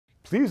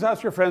Please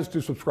ask your friends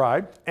to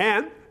subscribe,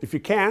 and if you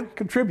can,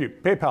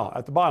 contribute. PayPal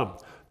at the bottom.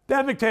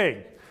 Dan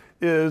McTague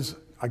is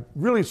a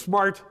really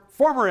smart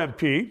former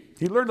MP.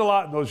 He learned a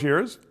lot in those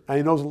years, and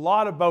he knows a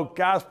lot about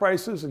gas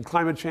prices and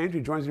climate change. He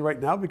joins me right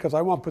now because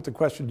I want to put the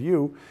question to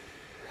you.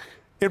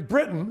 In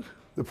Britain,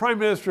 the Prime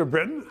Minister of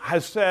Britain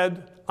has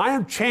said, I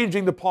am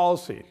changing the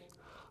policy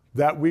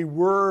that we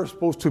were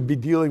supposed to be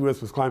dealing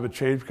with climate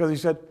change, because he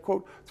said,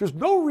 quote, there's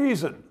no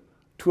reason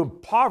to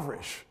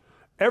impoverish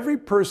every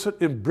person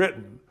in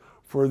Britain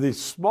for the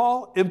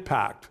small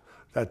impact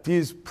that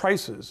these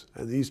prices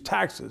and these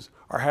taxes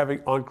are having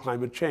on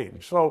climate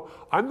change. So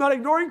I'm not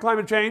ignoring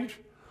climate change,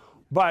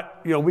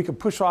 but we can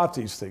push off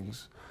these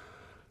things.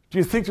 Do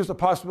you think there's a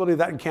possibility of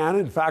that in Canada,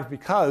 in fact,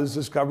 because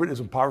this government is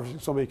impoverishing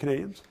so many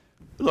Canadians?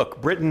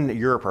 Look, Britain and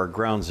Europe are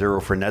ground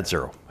zero for net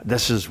zero.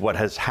 This is what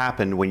has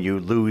happened when you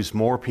lose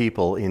more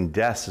people in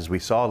deaths, as we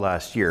saw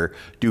last year,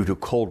 due to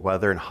cold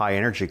weather and high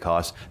energy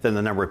costs than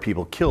the number of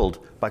people killed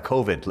by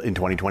COVID in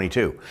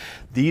 2022.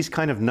 These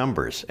kind of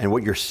numbers and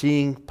what you're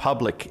seeing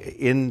public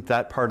in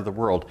that part of the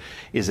world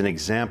is an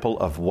example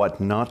of what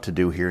not to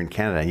do here in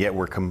Canada. And yet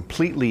we're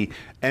completely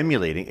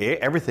emulating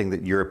everything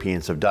that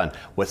Europeans have done.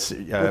 What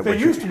they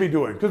used to be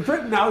doing, because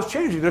Britain now is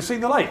changing. They're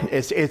seeing the light.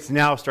 It's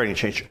now starting to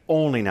change,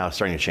 only now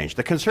starting to change.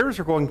 The Conservatives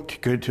are going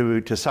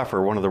to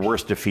suffer one of the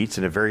worst defeats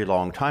in a very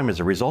long time as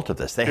a result of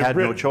this. They had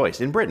no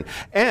choice in Britain.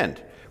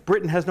 And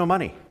Britain has no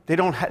money.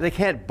 They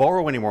can't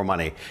borrow any more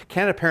money.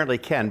 Canada apparently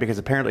can, because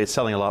apparently it's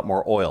selling a lot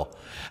more oil.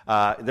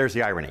 There's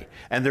the irony.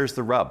 And there's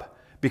the rub.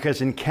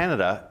 Because in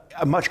Canada,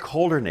 a much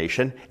colder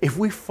nation, if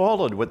we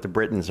followed what the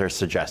Britons are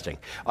suggesting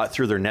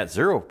through their net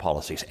zero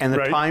policies and the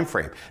time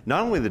frame,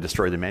 not only to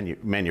destroy the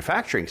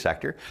manufacturing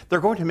sector,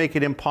 they're going to make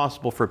it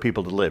impossible for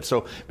people to live.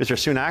 So Mr.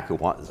 Sunak,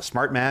 who is a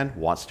smart man,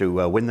 wants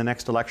to win the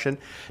next election,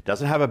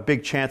 doesn't have a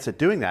big chance at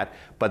doing that,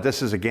 but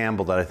this is a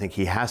gamble that I think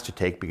he has to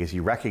take, because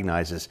he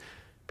recognizes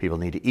people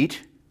need to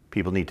eat,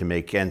 people need to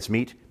make ends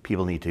meet,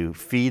 people need to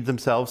feed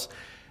themselves.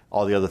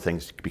 All the other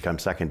things become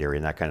secondary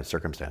in that kind of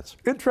circumstance.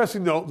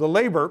 Interesting, though, the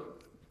Labour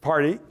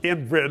Party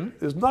in Britain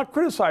is not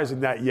criticizing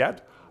that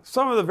yet.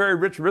 Some of the very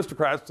rich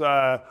aristocrats,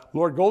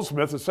 Lord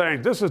Goldsmith, is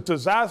saying this is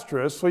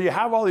disastrous. So you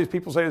have all these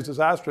people saying it's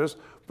disastrous,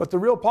 but the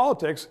real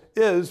politics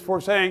is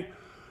for saying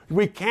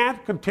we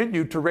can't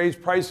continue to raise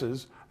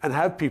prices and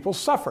have people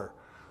suffer.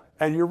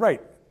 And you're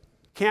right,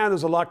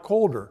 Canada's a lot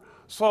colder.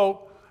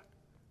 So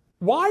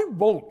why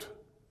won't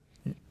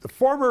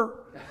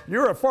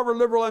you're a former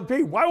Liberal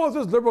MP, why won't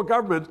this Liberal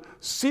government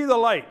see the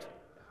light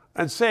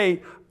and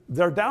say,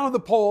 they're down in the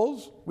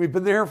polls, we've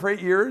been there for 8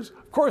 years,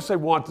 of course they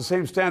want the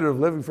same standard of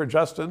living for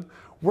Justin,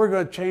 we're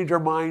going to change our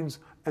minds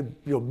and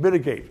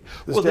mitigate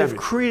this damage. They've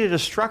created a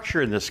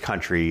structure in this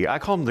country. I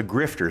call them the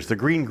grifters, the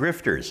green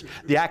grifters,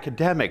 the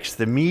academics,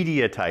 the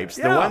media types,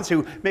 the ones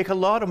who make a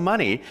lot of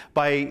money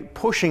by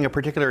pushing a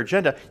particular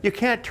agenda. You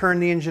can't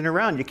turn the engine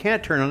around. You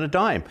can't turn on a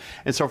dime.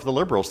 And so for the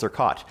Liberals, they're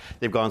caught.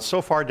 They've gone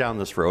so far down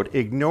this road,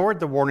 ignored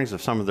the warnings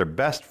of some of their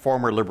best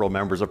former Liberal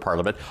members of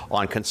Parliament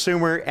on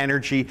consumer,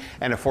 energy,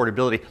 and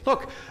affordability.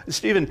 Look,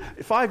 Stephen,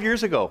 5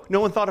 years ago, no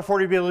one thought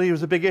affordability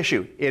was a big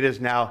issue. It is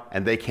now,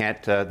 and they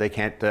can't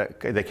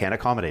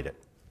accommodate it.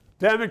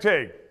 Dan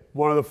McTague,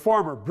 one of the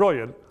former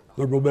brilliant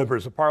Liberal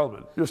members of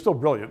Parliament. You're still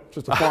brilliant,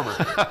 just a former.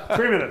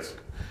 3 minutes.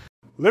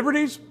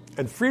 Liberties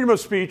and freedom of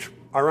speech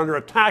are under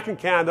attack in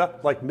Canada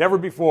like never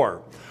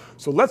before.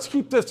 So let's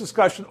keep this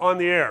discussion on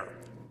the air.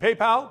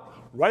 PayPal,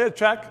 write a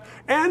check,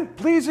 and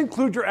please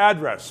include your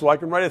address so I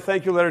can write a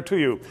thank you letter to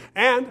you.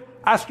 And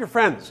ask your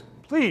friends,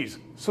 please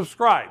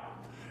subscribe.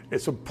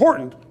 It's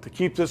important to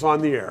keep this on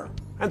the air.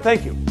 And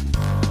thank you.